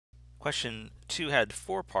Question 2 had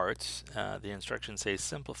 4 parts. The instructions say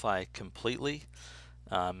simplify completely,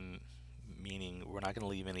 um, meaning we're not going to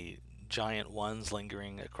leave any giant ones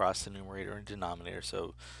lingering across the numerator and denominator,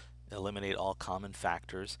 so eliminate all common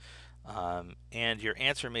factors. And your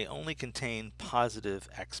answer may only contain positive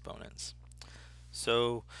exponents.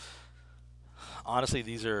 So honestly,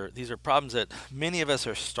 these are problems that many of us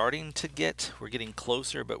are starting to get. We're getting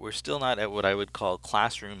closer, but we're still not at what I would call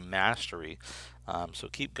classroom mastery. So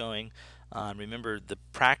keep going. Remember, the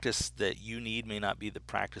practice that you need may not be the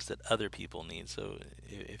practice that other people need. So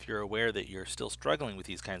if you're aware that you're still struggling with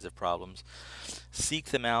these kinds of problems, seek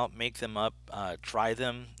them out, make them up, try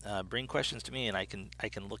them, bring questions to me, and I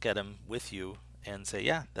can look at them with you and say,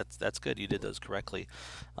 yeah, that's good. You did those correctly.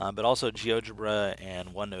 But also GeoGebra and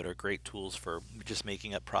OneNote are great tools for just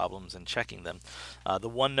making up problems and checking them. The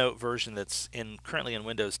OneNote version that's currently in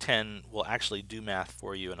Windows 10 will actually do math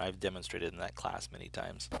for you, and I've demonstrated in that class many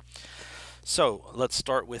times. So let's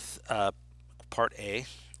start with part A,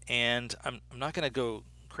 and I'm not going to go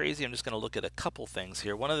crazy. I'm just going to look at a couple things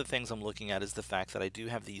here. One of the things I'm looking at is the fact that I do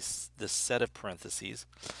have this set of parentheses.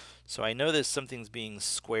 So I know that something's being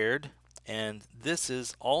squared, and this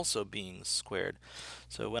is also being squared.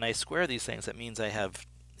 So when I square these things, that means I have,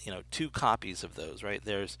 two copies of those, right?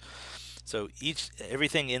 So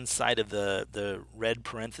everything inside of the red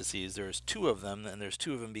parentheses, there's two of them, and there's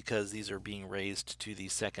two of them because these are being raised to the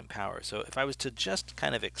second power. So if I was to just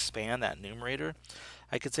kind of expand that numerator,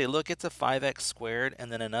 I could say, look, it's a 5x squared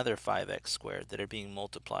and then another 5x squared that are being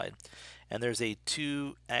multiplied. And there's a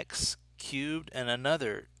 2x cubed and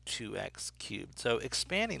another 2x cubed. So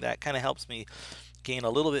expanding that kind of helps me gain a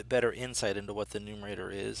little bit better insight into what the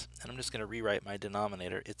numerator is. And I'm just going to rewrite my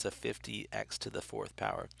denominator. It's a 50x to the fourth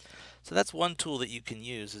power. So that's one tool that you can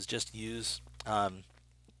use, is just use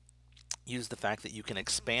the fact that you can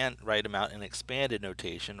write them out in expanded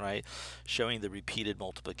notation, right? Showing the repeated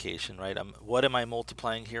multiplication, right? What am I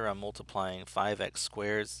multiplying here? I'm multiplying 5x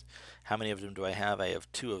squares. How many of them do I have? I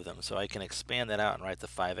have 2 of them. So I can expand that out and write the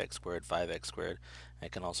 5x squared, 5x squared. I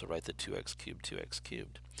can also write the 2x cubed, 2x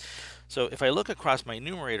cubed. So if I look across my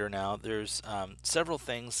numerator now, there's several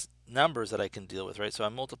numbers that I can deal with, right? So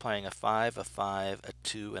I'm multiplying a 5, a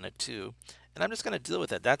 2, and a 2. And I'm just going to deal with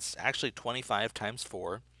that. That's actually 25 times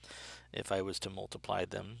 4 if I was to multiply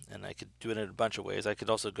them, and I could do it in a bunch of ways. I could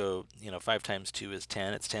also go, 5 times 2 is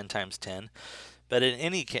 10. It's 10 times 10. But at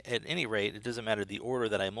any rate, it doesn't matter the order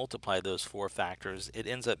that I multiply those 4 factors. It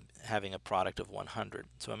ends up having a product of 100.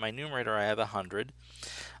 So in my numerator, I have 100.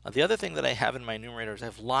 The other thing that I have in my numerator is I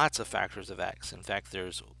have lots of factors of x. In fact,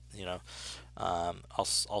 there's,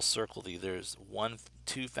 I'll circle these. There's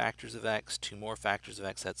 2 factors of x, 2 more factors of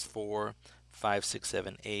x. That's 4, 5, 6,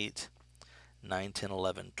 7, 8, 9, 10,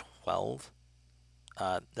 11, 12.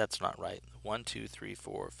 That's not right. 1, 2, 3,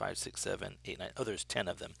 4, 5, 6, 7, 8, 9. Oh, there's 10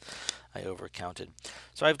 of them. I overcounted.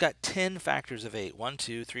 So I've got 10 factors of 8. 1,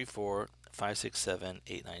 2, 3, 4, 5, 6, 7,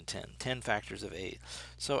 8, 9, 10. 10 factors of 8.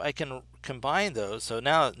 So I can combine those. So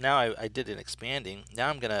now I did an expanding. Now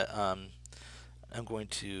I'm going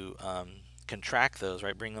to contract those,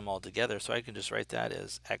 right? Bring them all together. So I can just write that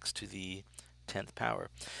as x to the 10th power.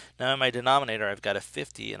 Now in my denominator, I've got a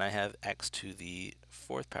 50, and I have x to the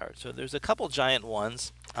 4th power. So there's a couple giant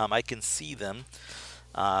ones. I can see them,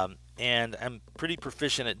 and I'm pretty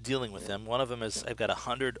proficient at dealing with them. One of them is I've got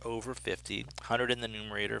 100 over 50, 100 in the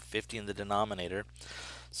numerator, 50 in the denominator.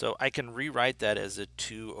 So I can rewrite that as a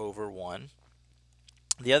 2 over 1.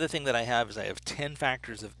 The other thing that I have is I have 10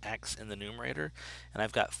 factors of x in the numerator, and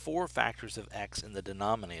I've got 4 factors of x in the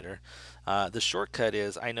denominator. The shortcut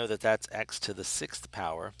is I know that that's x to the 6th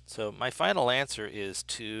power. So my final answer is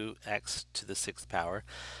 2x to the 6th power.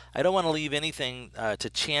 I don't want to leave anything to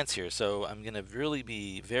chance here, so I'm going to really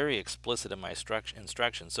be very explicit in my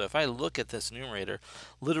instructions. So if I look at this numerator,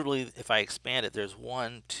 literally if I expand it, there's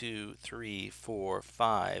 1, 2, 3, 4,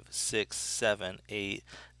 5, 6, 7, 8,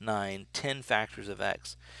 9, 10 factors of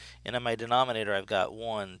x. And in my denominator, I've got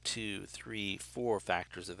 1, 2, 3, 4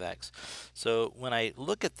 factors of x. So when I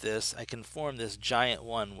look at this, I can form this giant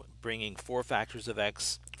one, bringing 4 factors of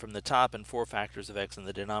x from the top and 4 factors of x in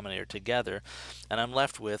the denominator together. And I'm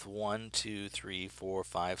left with 1, 2, 3, 4,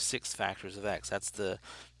 5, 6 factors of x. That's the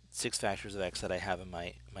 6 factors of x that I have in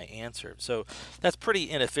my answer. So that's pretty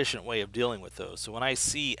inefficient way of dealing with those. So when I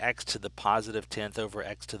see x to the positive 10th over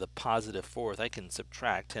x to the positive 4th, I can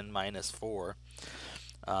subtract 10 minus 4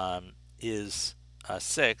 is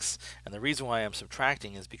 6. And the reason why I'm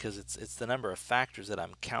subtracting is because it's the number of factors that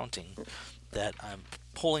I'm counting that I'm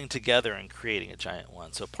pulling together and creating a giant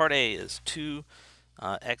one. So part A is 2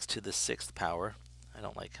 x to the 6th power. I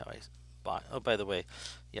don't like how I Oh, by the way,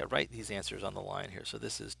 yeah, write these answers on the line here. So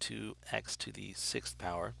this is 2x to the 6th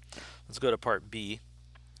power. Let's go to part B.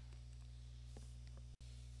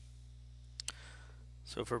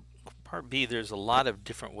 So for part B, there's a lot of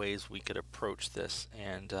different ways we could approach this,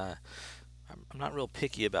 and I'm not real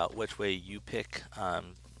picky about which way you pick,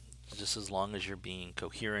 just as long as you're being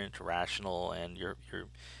coherent, rational, and you're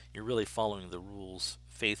really following the rules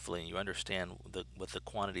faithfully, and you understand what the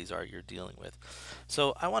quantities are you're dealing with.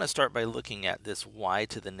 So I want to start by looking at this y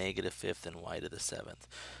to the negative 5th and y to the 7th.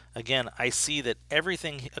 Again, I see that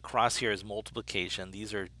everything across here is multiplication.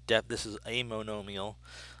 This is a monomial.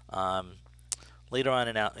 Later on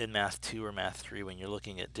in Math 2 or Math 3, when you're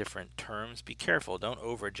looking at different terms, be careful. Don't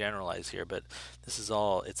overgeneralize here, but this is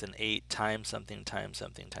all, it's an 8 times something times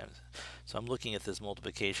something times. So I'm looking at this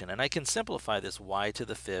multiplication, and I can simplify this y to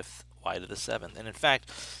the 5th, y to the 7th. And in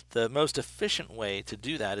fact, the most efficient way to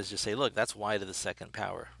do that is just say, look, that's y to the 2nd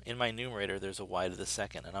power. In my numerator, there's a y to the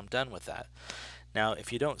 2nd, and I'm done with that. Now,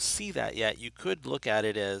 if you don't see that yet, you could look at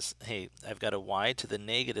it as, hey, I've got a y to the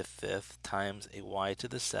negative 5th times a y to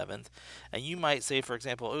the 7th. And you might say, for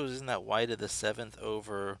example, oh, isn't that y to the 7th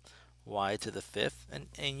over y to the 5th?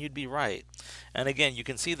 And you'd be right. And again, you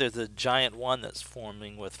can see there's a giant 1 that's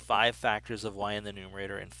forming with 5 factors of y in the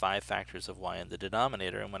numerator and 5 factors of y in the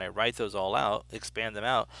denominator. And when I write those all out, expand them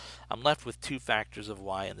out, I'm left with 2 factors of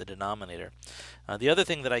y in the denominator. The other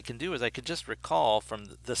thing that I can do is I could just recall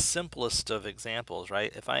from the simplest of examples,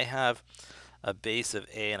 right? If I have a base of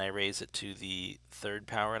a and I raise it to the 3rd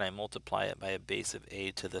power and I multiply it by a base of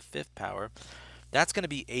a to the 5th power, that's going to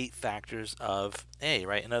be 8 factors of a,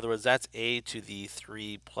 right? In other words, that's a to the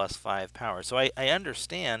 3 plus 5 power. So I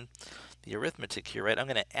understand the arithmetic here, right? I'm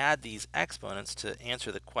going to add these exponents to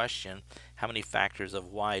answer the question, how many factors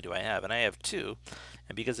of y do I have? And I have 2,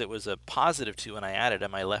 and because it was a positive 2 when I added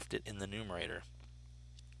them, I left it in the numerator.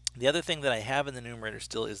 The other thing that I have in the numerator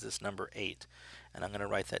still is this number 8, and I'm going to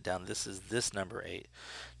write that down. This is this number 8.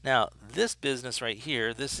 Now, this business right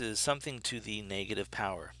here, this is something to the negative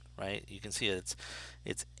power, right? You can see it's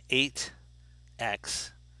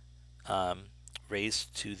 8x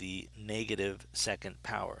raised to the negative 2nd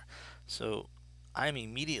power. So I'm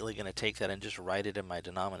immediately going to take that and just write it in my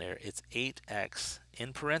denominator. It's 8x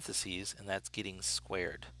in parentheses, and that's getting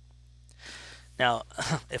squared. Now,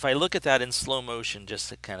 if I look at that in slow motion, just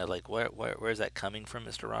to kind of like, where is that coming from,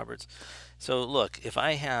 Mr. Roberts? So look, if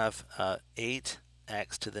I have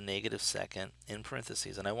 8x to the negative 2nd in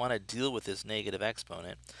parentheses, and I want to deal with this negative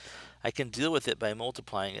exponent, I can deal with it by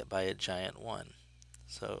multiplying it by a giant 1.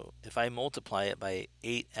 So if I multiply it by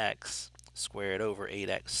 8x squared over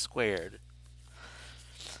 8x squared,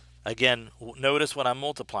 again, notice what I'm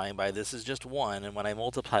multiplying by. This is just 1, and when I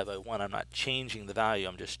multiply by 1, I'm not changing the value,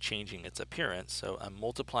 I'm just changing its appearance. So I'm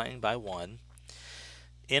multiplying by 1.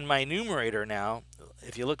 In my numerator now,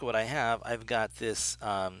 if you look at what I have, I've got this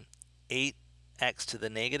 8x to the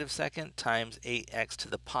negative 2nd times 8x to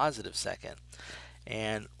the positive 2nd.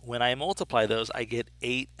 And when I multiply those, I get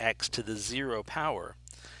 8x to the 0 power.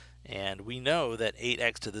 And we know that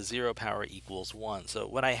 8x to the 0 power equals 1. So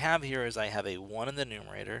what I have here is I have a 1 in the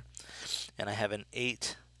numerator, and I have an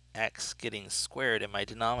 8x getting squared in my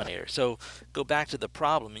denominator. So go back to the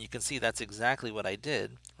problem, and you can see that's exactly what I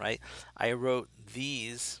did, right? I wrote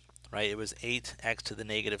these, right? It was 8x to the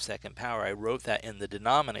negative 2nd power. I wrote that in the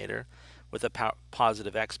denominator with a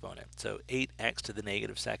positive exponent. So 8x to the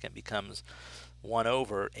negative 2nd becomes 1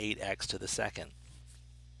 over 8x to the 2nd.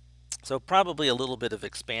 So probably a little bit of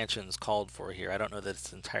expansion is called for here. I don't know that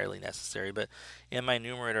it's entirely necessary, but in my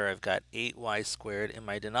numerator I've got 8y squared. In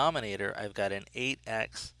my denominator I've got an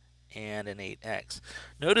 8x and an 8x.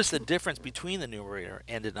 Notice the difference between the numerator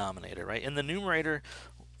and denominator, right? In the numerator,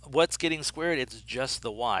 what's getting squared? It's just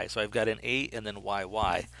the y. So I've got an 8 and then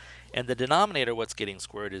yy. And the denominator, what's getting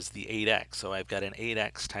squared is the 8x. So I've got an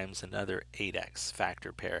 8x times another 8x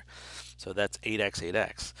factor pair. So that's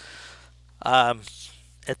 8x, 8x.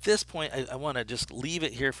 At this point, I want to just leave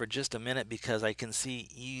it here for just a minute because I can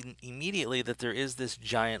see immediately that there is this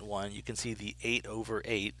giant 1. You can see the 8 over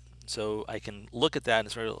 8. So I can look at that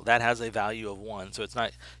and sort of, that has a value of 1. So it's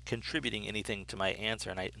not contributing anything to my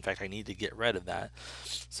answer. And in fact, I need to get rid of that.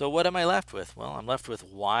 So what am I left with? Well, I'm left with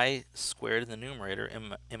y squared in the numerator.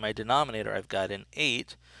 In my denominator, I've got an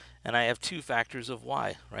 8. And I have 2 factors of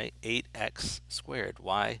y, right? 8x squared,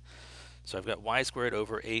 y. So I've got y squared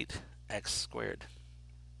over 8x squared.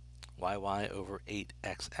 YY over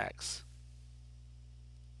 8XX.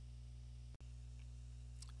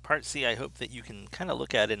 part C, I hope that you can kind of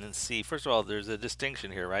look at it and see, first of all, there's a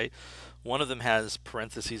distinction here, right? One of them has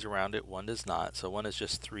parentheses around it, one does not. So one is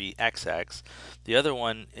just 3xx. The other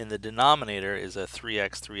one in the denominator is a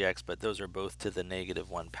 3x, 3x, but those are both to the negative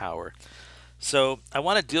 1 power. So I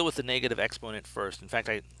want to deal with the negative exponent first. In fact,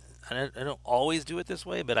 I don't always do it this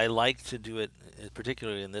way, but I like to do it,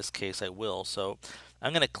 particularly in this case, I will. So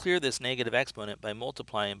I'm going to clear this negative exponent by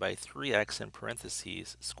multiplying by 3x in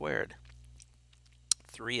parentheses squared.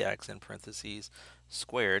 3x in parentheses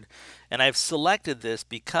squared. And I've selected this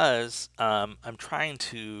because I'm trying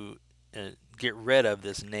to get rid of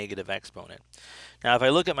this negative exponent. Now if I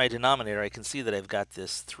look at my denominator, I can see that I've got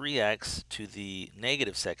this 3x to the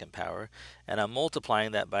negative second power, and I'm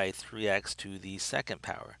multiplying that by 3x to the second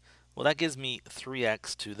power. Well, that gives me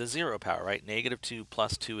 3x to the 0 power, right? Negative 2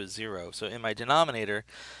 plus 2 is 0. So in my denominator,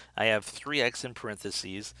 I have 3x in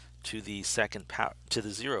parentheses to the second power, to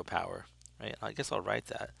the 0 power, right? I guess I'll write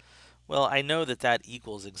that. Well, I know that that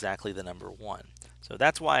equals exactly the number 1. So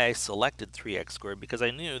that's why I selected 3x squared, because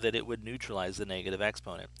I knew that it would neutralize the negative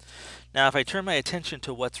exponent. Now if I turn my attention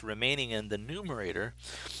to what's remaining in the numerator,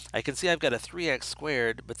 I can see I've got a 3x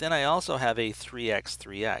squared, but then I also have a 3x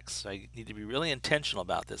 3x. So I need to be really intentional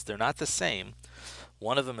about this. They're not the same.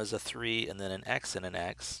 One of them is a 3 and then an x and an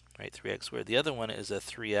x, right? 3x squared. The other one is a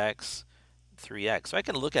 3x 3x. So I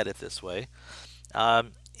can look at it this way.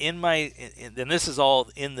 And this is all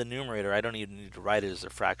in the numerator. I don't even need to write it as a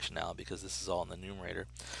fraction now because this is all in the numerator.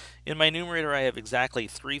 In my numerator, I have exactly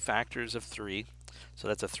 3 factors of 3. So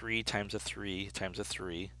that's a 3 times a 3 times a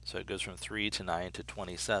 3. So it goes from 3 to 9 to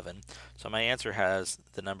 27. So my answer has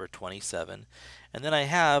the number 27. And then I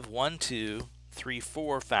have 1, 2, 3,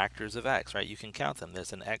 4 factors of x, right? You can count them.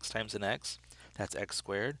 There's an x times an x. That's x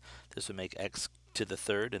squared. This would make x to the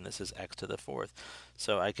third, and this is x to the fourth.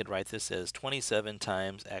 So I could write this as 27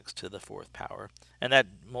 times x to the fourth power. And that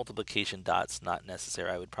multiplication dot's not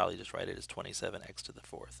necessary. I would probably just write it as 27x to the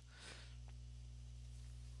fourth.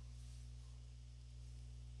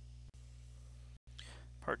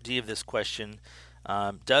 Part D of this question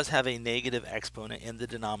does have a negative exponent in the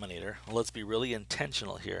denominator. Well, let's be really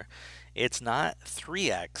intentional here. It's not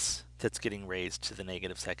 3x that's getting raised to the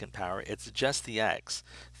negative second power. It's just the x.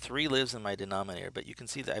 3 lives in my denominator, but you can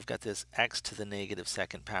see that I've got this x to the negative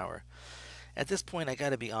second power. At this point, I got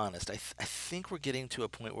to be honest. I think we're getting to a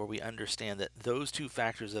point where we understand that those 2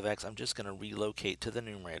 factors of x, I'm just going to relocate to the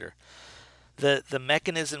numerator. The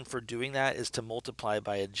mechanism for doing that is to multiply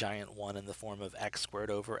by a giant 1 in the form of x squared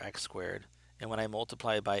over x squared. And when I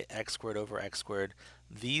multiply by x squared over x squared,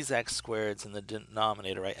 these x squareds in the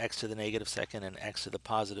denominator, right, x to the negative second and x to the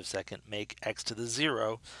positive second, make x to the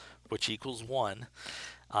 0, which equals 1.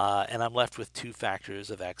 And I'm left with 2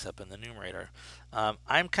 factors of x up in the numerator.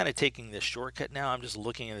 I'm kind of taking this shortcut now. I'm just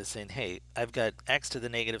looking at it saying, hey, I've got x to the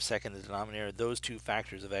negative second in the denominator. Those 2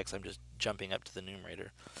 factors of x, I'm just jumping up to the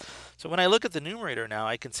numerator. So when I look at the numerator now,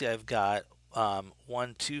 I can see I've got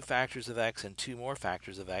 1, 2 factors of x and 2 more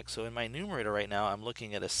factors of x. So in my numerator right now, I'm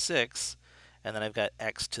looking at a 6, and then I've got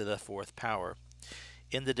x to the 4th power.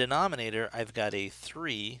 In the denominator, I've got a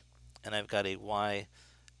 3, and I've got a y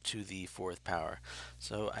to the 4th power.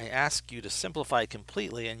 So I ask you to simplify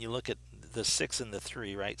completely, and you look at the 6 and the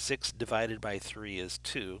 3, right? 6 divided by 3 is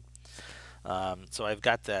 2. So I've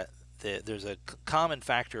got that. There's a common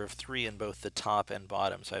factor of 3 in both the top and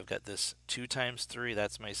bottom. So I've got this 2 times 3,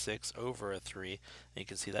 that's my 6, over a 3. And you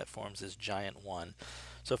can see that forms this giant 1.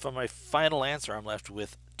 So for my final answer, I'm left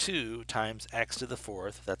with 2 times x to the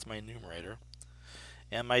 4th. That's my numerator.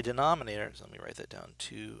 And my denominator, so let me write that down,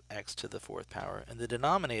 2x to the 4th power. And the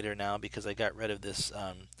denominator now, because I got rid of this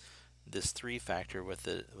this 3 factor with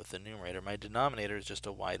the numerator, my denominator is just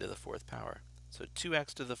a y to the 4th power. So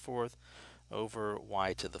 2x to the 4th over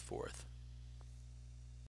y to the 4th.